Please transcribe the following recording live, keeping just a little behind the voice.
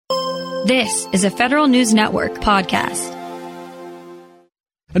This is a Federal News Network podcast.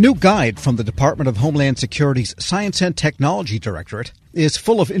 A new guide from the Department of Homeland Security's Science and Technology Directorate is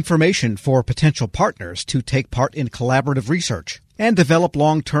full of information for potential partners to take part in collaborative research and develop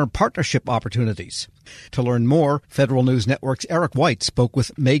long-term partnership opportunities. To learn more, Federal News Network's Eric White spoke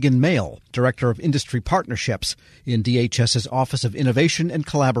with Megan Mail, Director of Industry Partnerships in DHS's Office of Innovation and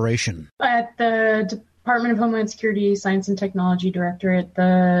Collaboration. At the Department of Homeland Security Science and Technology Directorate,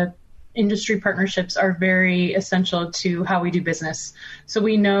 the industry partnerships are very essential to how we do business. So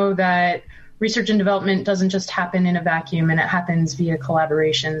we know that research and development doesn't just happen in a vacuum, and it happens via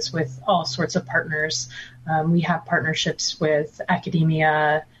collaborations with all sorts of partners. We have partnerships with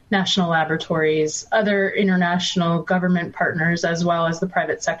academia, national laboratories, other international government partners, as well as the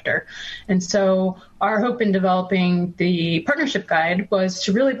private sector. And so our hope in developing the partnership guide was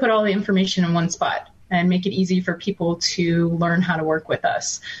to really put all the information in one spot and make it easy for people to learn how to work with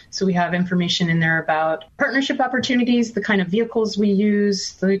us. So we have information in there about partnership opportunities, the kind of vehicles we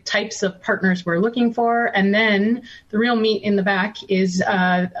use, the types of partners we're looking for, and then the real meat in the back is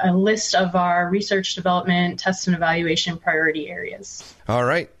a list of our research, development, test, and evaluation priority areas. All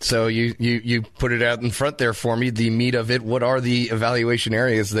right. So you put it out in front there for me, the meat of it. What are the evaluation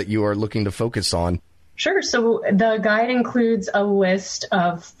areas that you are looking to focus on? Sure. So the guide includes a list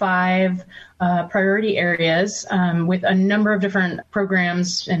of 5 priority areas with a number of different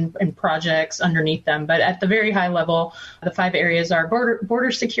programs and projects underneath them. But at the very high level, the 5 areas are border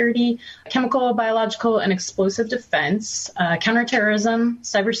security, chemical, biological, and explosive defense, counterterrorism,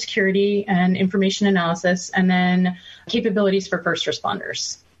 cybersecurity, and information analysis, and then capabilities for first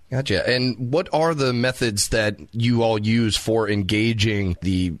responders. Gotcha. And what are the methods that you all use for engaging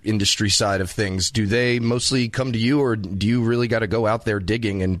the industry side of things? Do they mostly come to you, or do you really got to go out there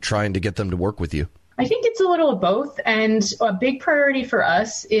digging and trying to get them to work with you? I think it's a little of both. And a big priority for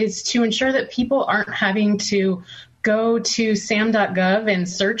us is to ensure that people aren't having to go to SAM.gov and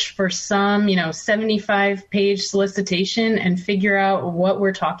search for some, 75-page solicitation and figure out what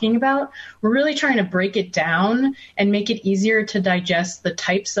we're talking about. We're really trying to break it down and make it easier to digest the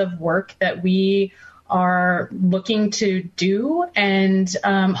types of work that we are looking to do, and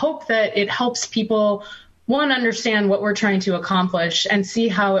hope that it helps people, one, understand what we're trying to accomplish and see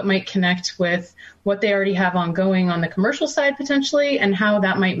how it might connect with what they already have ongoing on the commercial side potentially, and how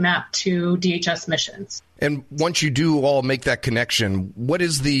that might map to DHS missions. And once you do all make that connection, what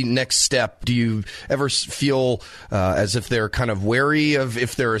is the next step? Do you ever feel as if they're kind of wary of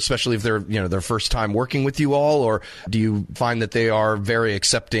especially if they're, their first time working with you all, or do you find that they are very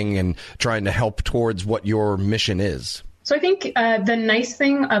accepting and trying to help towards what your mission is? So I think the nice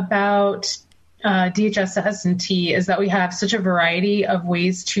thing about DHS S&T is that we have such a variety of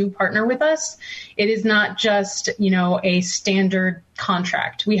ways to partner with us. It is not just, a standard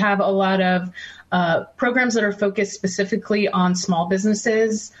contract. We have a lot of programs that are focused specifically on small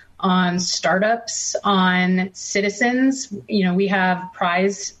businesses, on startups, on citizens. We have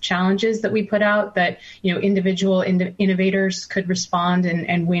prize challenges that we put out that, individual innovators could respond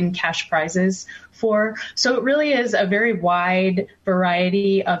and win cash prizes for. So it really is a very wide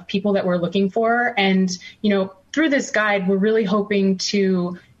variety of people that we're looking for. And, through this guide, we're really hoping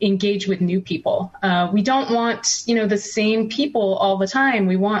to engage with new people. We don't want, the same people all the time.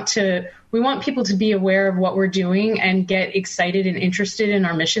 We want people to be aware of what we're doing and get excited and interested in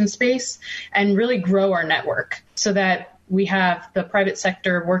our mission space and really grow our network so that we have the private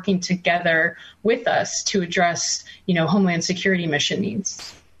sector working together with us to address, Homeland Security mission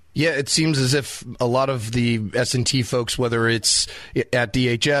needs. Yeah, it seems as if a lot of the S&T folks, whether it's at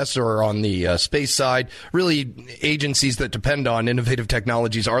DHS or on the space side, really agencies that depend on innovative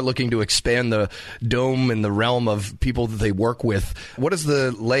technologies are looking to expand the dome and the realm of people that they work with. What is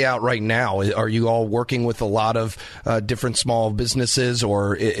the layout right now? Are you all working with a lot of different small businesses,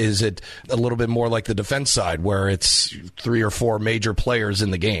 or is it a little bit more like the defense side where it's 3 or 4 major players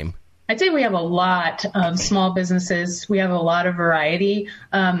in the game? I'd say we have a lot of small businesses. We have a lot of variety.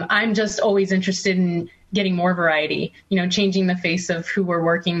 I'm just always interested in getting more variety, changing the face of who we're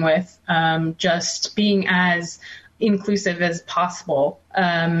working with, just being as inclusive as possible.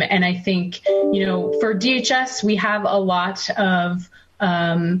 And I think, for DHS, we have a lot of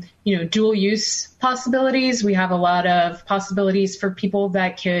dual use possibilities. We have a lot of possibilities for people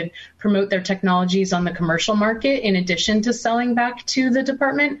that could promote their technologies on the commercial market in addition to selling back to the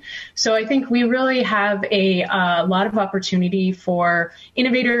department. So I think we really have a lot of opportunity for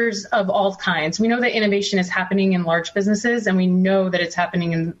innovators of all kinds. We know that innovation is happening in large businesses, and we know that it's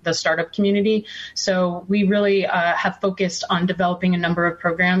happening in the startup community. So we really have focused on developing a number of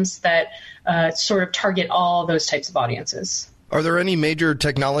programs that sort of target all those types of audiences. Are there any major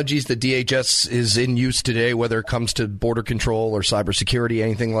technologies that DHS is in use today, whether it comes to border control or cybersecurity,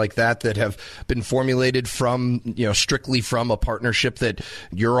 anything like that have been formulated from, strictly from a partnership that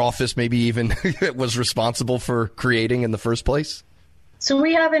your office maybe even was responsible for creating in the first place? So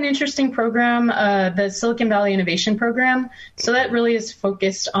we have an interesting program, the Silicon Valley Innovation Program. So that really is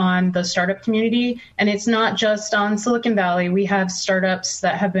focused on the startup community. And it's not just on Silicon Valley. We have startups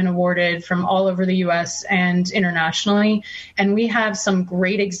that have been awarded from all over the U.S. and internationally. And we have some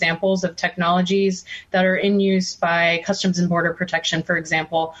great examples of technologies that are in use by Customs and Border Protection, for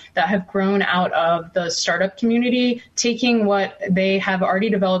example, that have grown out of the startup community, taking what they have already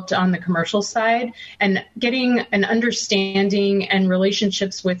developed on the commercial side and getting an understanding and relationships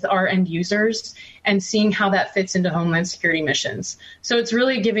with our end users and seeing how that fits into Homeland Security missions. So it's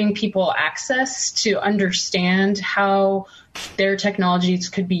really giving people access to understand how their technologies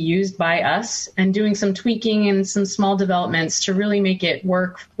could be used by us and doing some tweaking and some small developments to really make it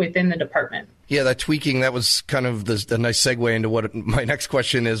work within the department. Yeah, that tweaking, that was kind of a nice segue into what my next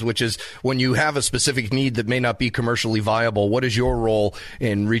question is, which is when you have a specific need that may not be commercially viable, what is your role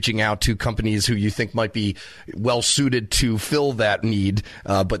in reaching out to companies who you think might be well suited to fill that need,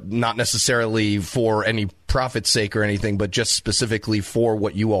 but not necessarily for any profit's sake or anything, but just specifically for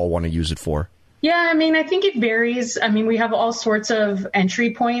what you all want to use it for? Yeah, I think it varies. We have all sorts of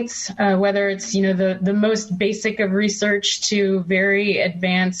entry points, whether it's, the most basic of research to very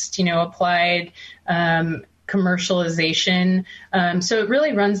advanced, applied commercialization. So it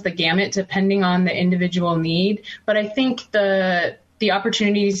really runs the gamut depending on the individual need. But I think the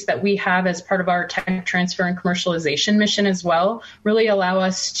opportunities that we have as part of our tech transfer and commercialization mission as well really allow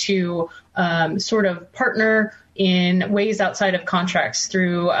us to sort of partner in ways outside of contracts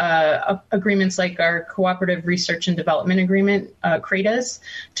through agreements like our Cooperative Research and Development Agreement, CRADAs,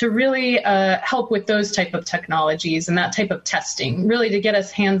 to really help with those type of technologies and that type of testing, really to get us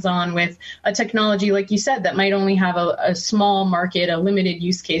hands-on with a technology, like you said, that might only have a small market, a limited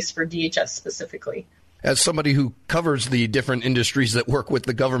use case for DHS specifically. As somebody who covers the different industries that work with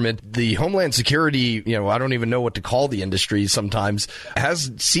the government, the Homeland Security, I don't even know what to call the industries sometimes,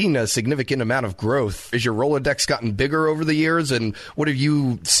 has seen a significant amount of growth. Has your Rolodex gotten bigger over the years? And what have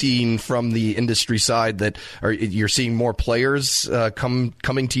you seen from the industry side that you're seeing more players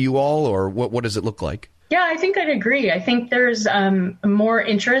coming to you all, or what does it look like? Yeah, I think I'd agree. I think there's more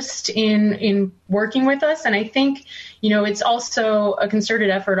interest in working with us. And I think, it's also a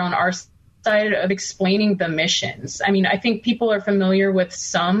concerted effort on our side of explaining the missions. I think people are familiar with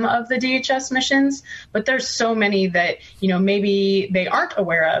some of the DHS missions, but there's so many that, maybe they aren't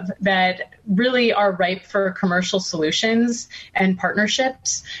aware of that really are ripe for commercial solutions and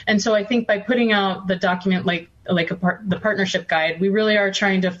partnerships. And so I think by putting out the document the partnership guide, we really are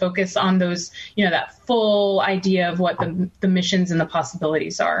trying to focus on those, that full idea of what the missions and the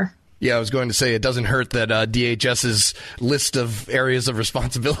possibilities are. Yeah, I was going to say it doesn't hurt that DHS's list of areas of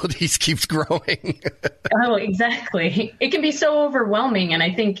responsibilities keeps growing. Oh, exactly. It can be so overwhelming, and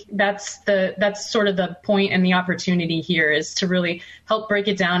I think that's sort of the point and the opportunity here is to really help break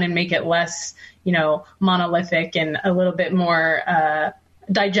it down and make it less, monolithic and a little bit more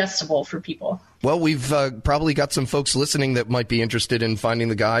digestible for people. Well, we've probably got some folks listening that might be interested in finding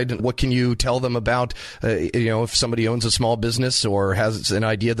the guide. What can you tell them about, if somebody owns a small business or has an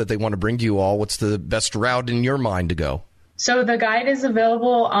idea that they want to bring to you all, what's the best route in your mind to go? So the guide is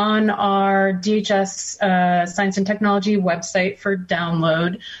available on our DHS Science and Technology website for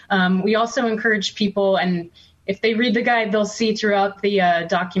download. We also encourage people, and if they read the guide, they'll see throughout the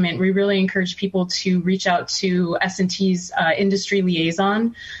document, we really encourage people to reach out to S&T's industry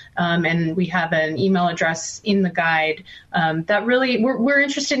liaison. And we have an email address in the guide that really we're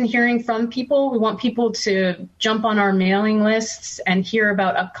interested in hearing from people. We want people to jump on our mailing lists and hear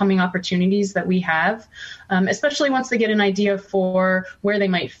about upcoming opportunities that we have, especially once they get an idea for where they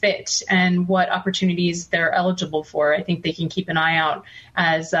might fit and what opportunities they're eligible for. I think they can keep an eye out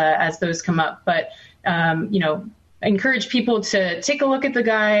as those come up. But encourage people to take a look at the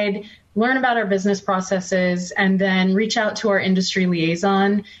guide, learn about our business processes, and then reach out to our industry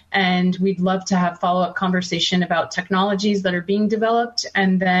liaison. And we'd love to have follow-up conversation about technologies that are being developed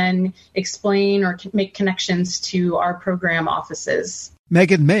and then explain or make connections to our program offices.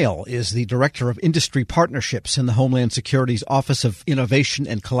 Megan Mail is the Director of Industry Partnerships in the Homeland Security's Office of Innovation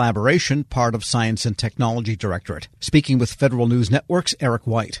and Collaboration, part of Science and Technology Directorate, speaking with Federal News Network's Eric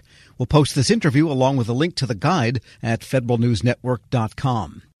White. We'll post this interview along with a link to the guide at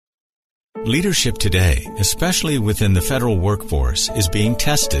federalnewsnetwork.com. Leadership today, especially within the federal workforce, is being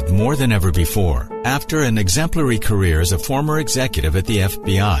tested more than ever before. After an exemplary career as a former executive at the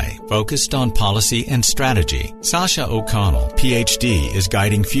FBI, focused on policy and strategy, Sasha O'Connell, PhD, is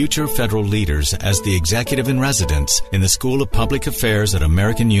guiding future federal leaders as the executive in residence in the School of Public Affairs at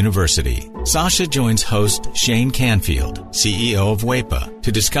American University. Sasha joins host Shane Canfield, CEO of WEPA,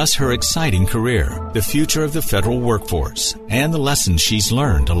 to discuss her exciting career, the future of the federal workforce, and the lessons she's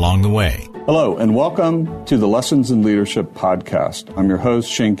learned along the way. Hello, and welcome to the Lessons in Leadership podcast. I'm your host,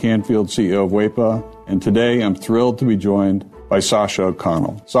 Shane Canfield, CEO of WEPA, and today I'm thrilled to be joined by Sasha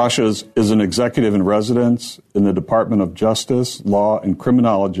O'Connell. Sasha is an executive in residence in the Department of Justice, Law, and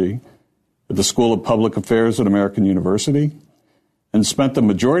Criminology at the School of Public Affairs at American University, and spent the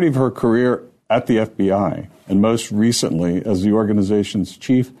majority of her career at the FBI, and most recently as the organization's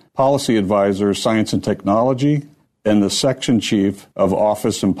Chief Policy Advisor, Science and Technology, and the Section Chief of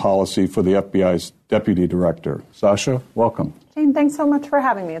Office and Policy for the FBI's Deputy Director. Sasha, welcome. Shane, thanks so much for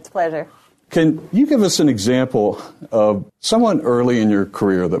having me. It's a pleasure. Can you give us an example of someone early in your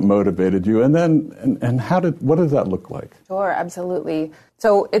career that motivated you, and then what did that look like? Sure, absolutely.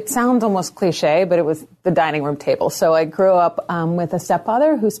 So it sounds almost cliche, but it was the dining room table. So I grew up with a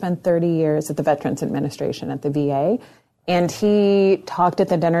stepfather who spent 30 years at the Veterans Administration at the VA, and he talked at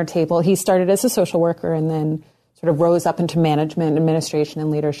the dinner table. He started as a social worker and then sort of rose up into management, administration, and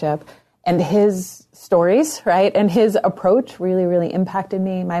leadership. And his stories, right, and his approach really, really impacted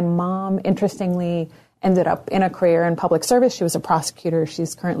me. My mom, interestingly, ended up in a career in public service. She was a prosecutor.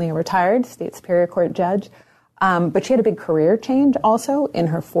 She's currently a retired state superior court judge. But she had a big career change also in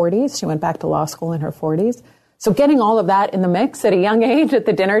her 40s. She went back to law school in her 40s. So getting all of that in the mix at a young age at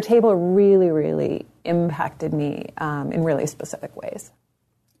the dinner table really, really impacted me in really specific ways.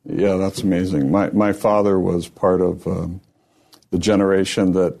 Yeah, that's amazing. My father was part of the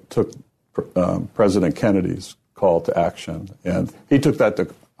generation that took President Kennedy's call to action, and he took that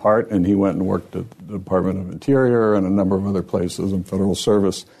to heart, and he went and worked at the Department of Interior and a number of other places in federal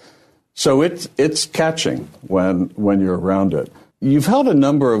service. So it's catching when you're around it. You've held a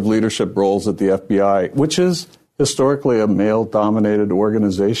number of leadership roles at the FBI, which is historically a male-dominated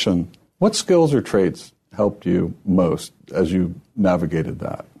organization. What skills or traits helped you most as you navigated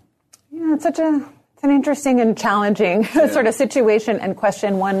that? Yeah, it's an interesting and challenging sort of situation and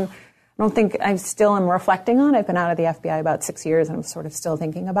question. One I don't think I still am reflecting on. I've been out of the FBI about 6 years, and I'm sort of still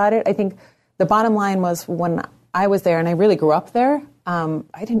thinking about it. I think the bottom line was when I was there, and I really grew up there, I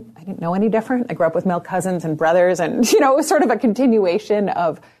didn't know any different. I grew up with male cousins and brothers, and it was sort of a continuation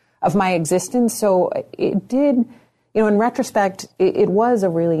of my existence. So it did, in retrospect, it was a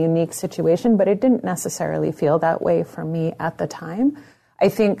really unique situation, but it didn't necessarily feel that way for me at the time. I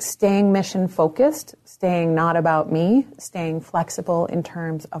think staying mission focused, staying not about me, staying flexible in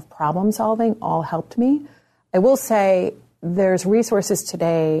terms of problem solving all helped me. I will say there's resources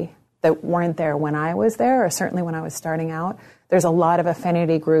today that weren't there when I was there, or certainly when I was starting out. There's a lot of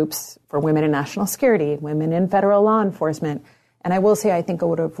affinity groups for women in national security, women in federal law enforcement. And I will say I think I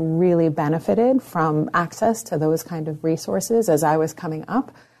would have really benefited from access to those kind of resources as I was coming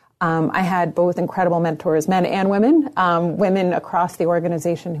up. I had both incredible mentors, men and women, women across the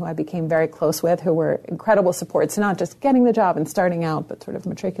organization who I became very close with, who were incredible supports, not just getting the job and starting out, but sort of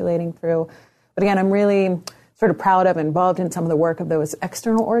matriculating through. But again, I'm really sort of proud of, involved in some of the work of those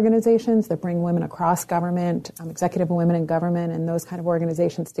external organizations that bring women across government, executive women in government, and those kind of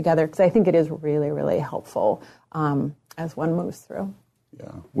organizations together, because I think it is really, really helpful as one moves through.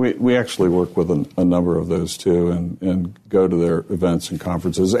 Yeah, we actually work with a number of those too, and go to their events and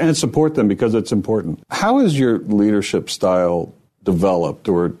conferences and support them because it's important. How has your leadership style developed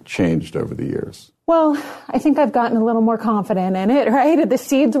or changed over the years? Well, I think I've gotten a little more confident in it, right? The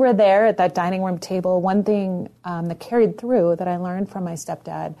seeds were there at that dining room table. One thing that carried through that I learned from my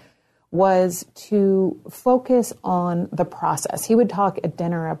stepdad was to focus on the process. He would talk at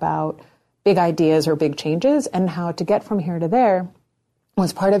dinner about big ideas or big changes and how to get from here to there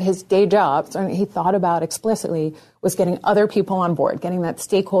was part of his day job, so he thought about explicitly, was getting other people on board, getting that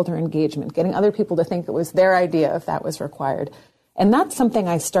stakeholder engagement, getting other people to think it was their idea if that was required. And that's something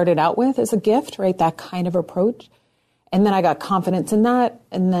I started out with as a gift, right, that kind of approach. And then I got confidence in that,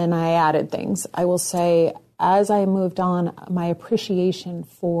 and then I added things. I will say, as I moved on, my appreciation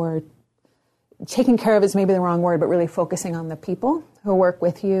for taking care of is maybe the wrong word, but really focusing on the people who work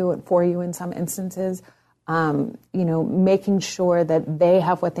with you and for you in some instances, making sure that they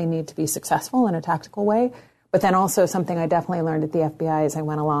have what they need to be successful in a tactical way. But then also something I definitely learned at the FBI as I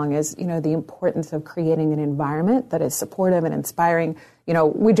went along is, the importance of creating an environment that is supportive and inspiring.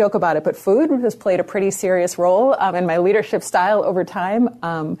 We joke about it, but food has played a pretty serious role in my leadership style over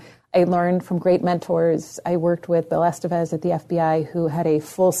time. I learned from great mentors. I worked with Bill Estevez at the FBI, who had a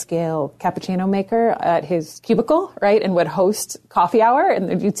full-scale cappuccino maker at his cubicle, right, and would host coffee hour,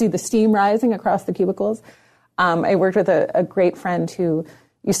 and you'd see the steam rising across the cubicles. I worked with a great friend who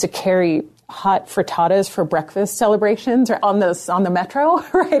used to carry hot frittatas for breakfast celebrations or on the metro,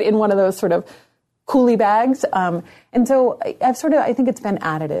 right, in one of those sort of coolie bags. And so I think it's been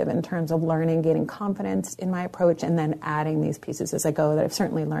additive in terms of learning, gaining confidence in my approach, and then adding these pieces as I go that I've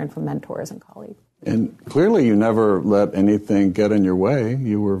certainly learned from mentors and colleagues. And clearly you never let anything get in your way.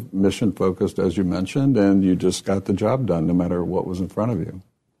 You were mission focused, as you mentioned, and you just got the job done no matter what was in front of you.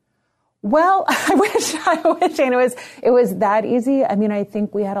 Well, I wish, Jane, it was that easy. I mean, I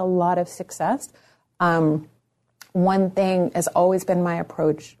think we had a lot of success. One thing has always been my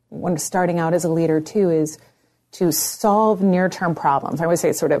approach when starting out as a leader, too, is to solve near-term problems. I always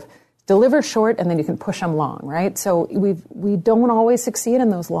say sort of deliver short and then you can push them long, right? So we don't always succeed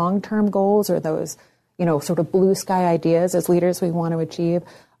in those long-term goals or those, sort of blue sky ideas as leaders we want to achieve.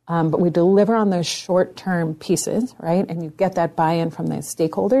 But we deliver on those short-term pieces, right? And you get that buy-in from the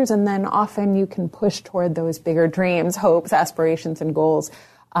stakeholders. And then often you can push toward those bigger dreams, hopes, aspirations, and goals.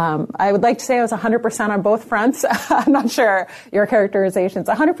 I would like to say I was 100% on both fronts. I'm not sure your characterization's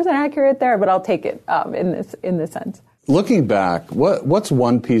 100% accurate there, but I'll take it in this sense. Looking back, what's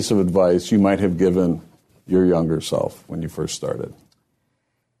one piece of advice you might have given your younger self when you first started?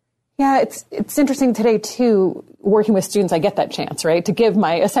 Yeah, it's interesting today too. Working with students, I get that chance, right, to give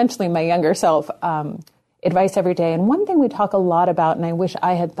my younger self advice every day. And one thing we talk a lot about, and I wish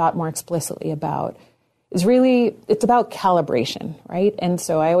I had thought more explicitly about, is really, it's about calibration, right? And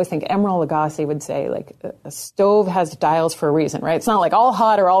so I always think Emeril Lagasse would say, like, a stove has dials for a reason, right? It's not like all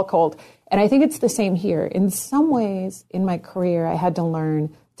hot or all cold. And I think it's the same here. In some ways, in my career, I had to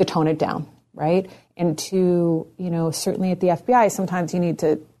learn to tone it down, right? And to, certainly at the FBI, sometimes you need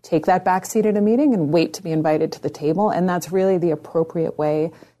to take that backseat at a meeting and wait to be invited to the table. And that's really the appropriate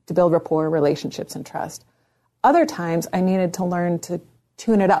way to build rapport, relationships, and trust. Other times, I needed to learn to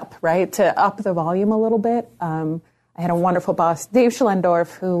tune it up, right? To up the volume a little bit. I had a wonderful boss, Dave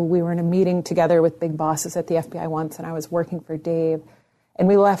Schlendorf, who we were in a meeting together with big bosses at the FBI once, and I was working for Dave. And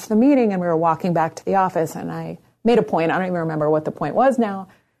we left the meeting and we were walking back to the office, and I made a point. I don't even remember what the point was now.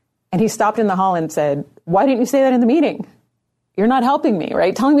 And he stopped in the hall and said, "Why didn't you say that in the meeting? You're not helping me,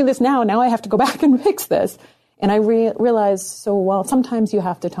 right? Telling me this now I have to go back and fix this." And I realized, sometimes you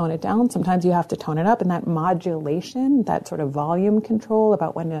have to tone it down, sometimes you have to tone it up, and that modulation, that sort of volume control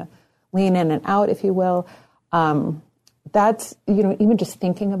about when to lean in and out, if you will, that's, even just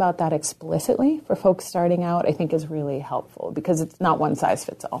thinking about that explicitly for folks starting out, I think is really helpful because it's not one size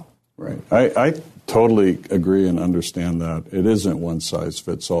fits all. Right. I totally agree and understand that. It isn't one size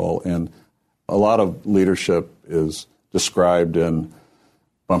fits all, and a lot of leadership is described in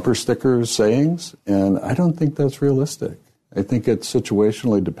bumper stickers, sayings, and I don't think that's realistic. I think it's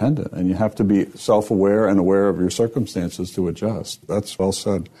situationally dependent, and you have to be self-aware and aware of your circumstances to adjust. That's well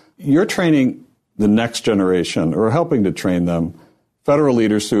said. You're training the next generation, or helping to train them, federal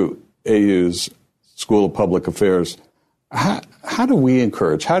leaders through AU's School of Public Affairs. How do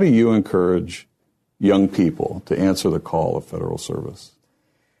you encourage young people to answer the call of federal service?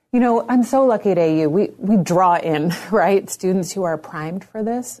 I'm so lucky at AU. We draw in, right, students who are primed for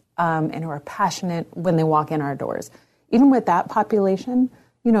this and who are passionate when they walk in our doors. Even with that population,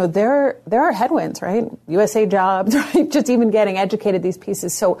 there are headwinds, right? USA jobs, right? Just even getting educated, these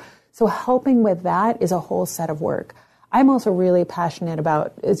pieces. So helping with that is a whole set of work. I'm also really passionate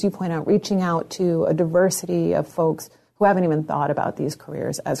about, as you point out, reaching out to a diversity of folks who haven't even thought about these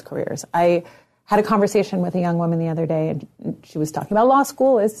careers as careers. I had a conversation with a young woman the other day, and she was talking about law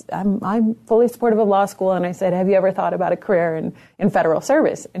school. I'm fully supportive of law school, and I said, "Have you ever thought about a career in federal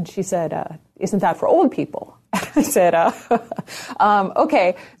service?" And she said, "Isn't that for old people?" I said,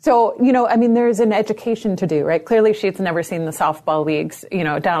 "Okay." So, there's an education to do, right? Clearly, she's never seen the softball leagues,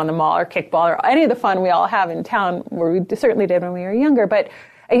 down in the mall or kickball or any of the fun we all have in town, where we certainly did when we were younger. But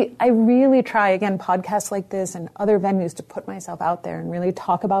I really try, again, podcasts like this and other venues to put myself out there and really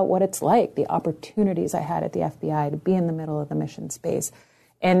talk about what it's like, the opportunities I had at the FBI to be in the middle of the mission space,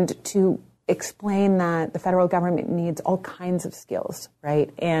 and to explain that the federal government needs all kinds of skills, right,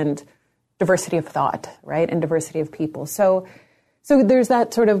 and diversity of thought, right, and diversity of people. So there's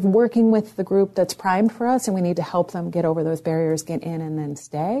that sort of working with the group that's primed for us, and we need to help them get over those barriers, get in, and then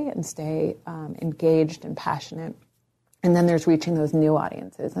stay engaged and passionate. And then there's reaching those new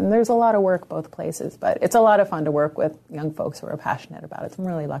audiences. And there's a lot of work both places, but it's a lot of fun to work with young folks who are passionate about it. So I'm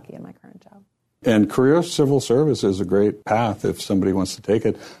really lucky in my current job. And career civil service is a great path if somebody wants to take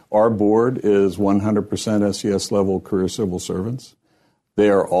it. Our board is 100% SES level career civil servants. They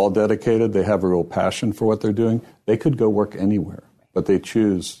are all dedicated. They have a real passion for what they're doing. They could go work anywhere, but they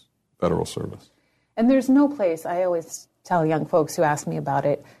choose federal service. And there's no place, I always tell young folks who ask me about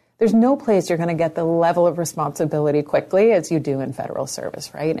it, there's no place you're going to get the level of responsibility quickly as you do in federal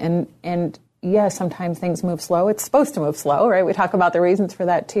service, right? And yes, sometimes things move slow. It's supposed to move slow, right? We talk about the reasons for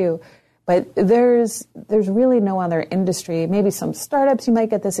that too. But there's really no other industry, maybe some startups you might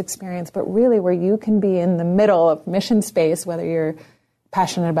get this experience, but really where you can be in the middle of mission space, whether you're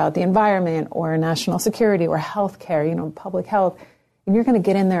passionate about the environment or national security or healthcare, public health, and you're going to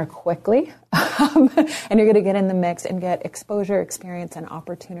get in there quickly and you're going to get in the mix and get exposure, experience, and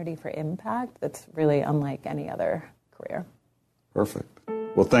opportunity for impact that's really unlike any other career. Perfect.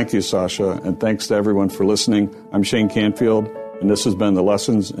 Well, thank you, Sasha, and thanks to everyone for listening. I'm Shane Canfield, and this has been the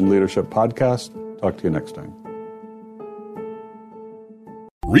Lessons in Leadership podcast. Talk to you next time.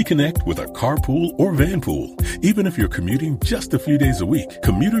 Reconnect with a carpool or vanpool. Even if you're commuting just a few days a week,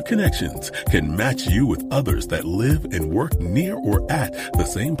 Commuter Connections can match you with others that live and work near or at the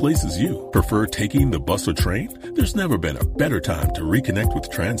same place as you. Prefer taking the bus or train? There's never been a better time to reconnect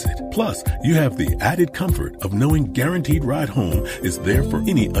with transit. Plus, you have the added comfort of knowing Guaranteed Ride Home is there for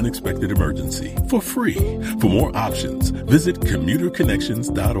any unexpected emergency for free. For more options, visit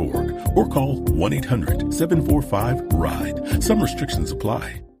commuterconnections.org or call 1-800-745-RIDE. Some restrictions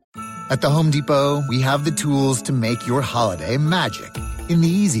apply. At the Home Depot, we have the tools to make your holiday magic in the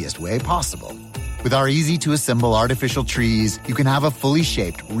easiest way possible. With our easy-to-assemble artificial trees, you can have a fully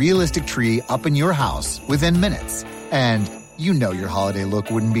shaped, realistic tree up in your house within minutes. And your holiday look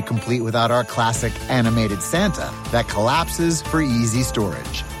wouldn't be complete without our classic animated Santa that collapses for easy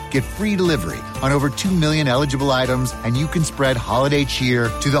storage. Get free delivery on over 2 million eligible items, and you can spread holiday cheer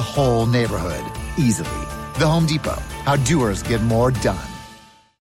to the whole neighborhood easily. The Home Depot, how doers get more done.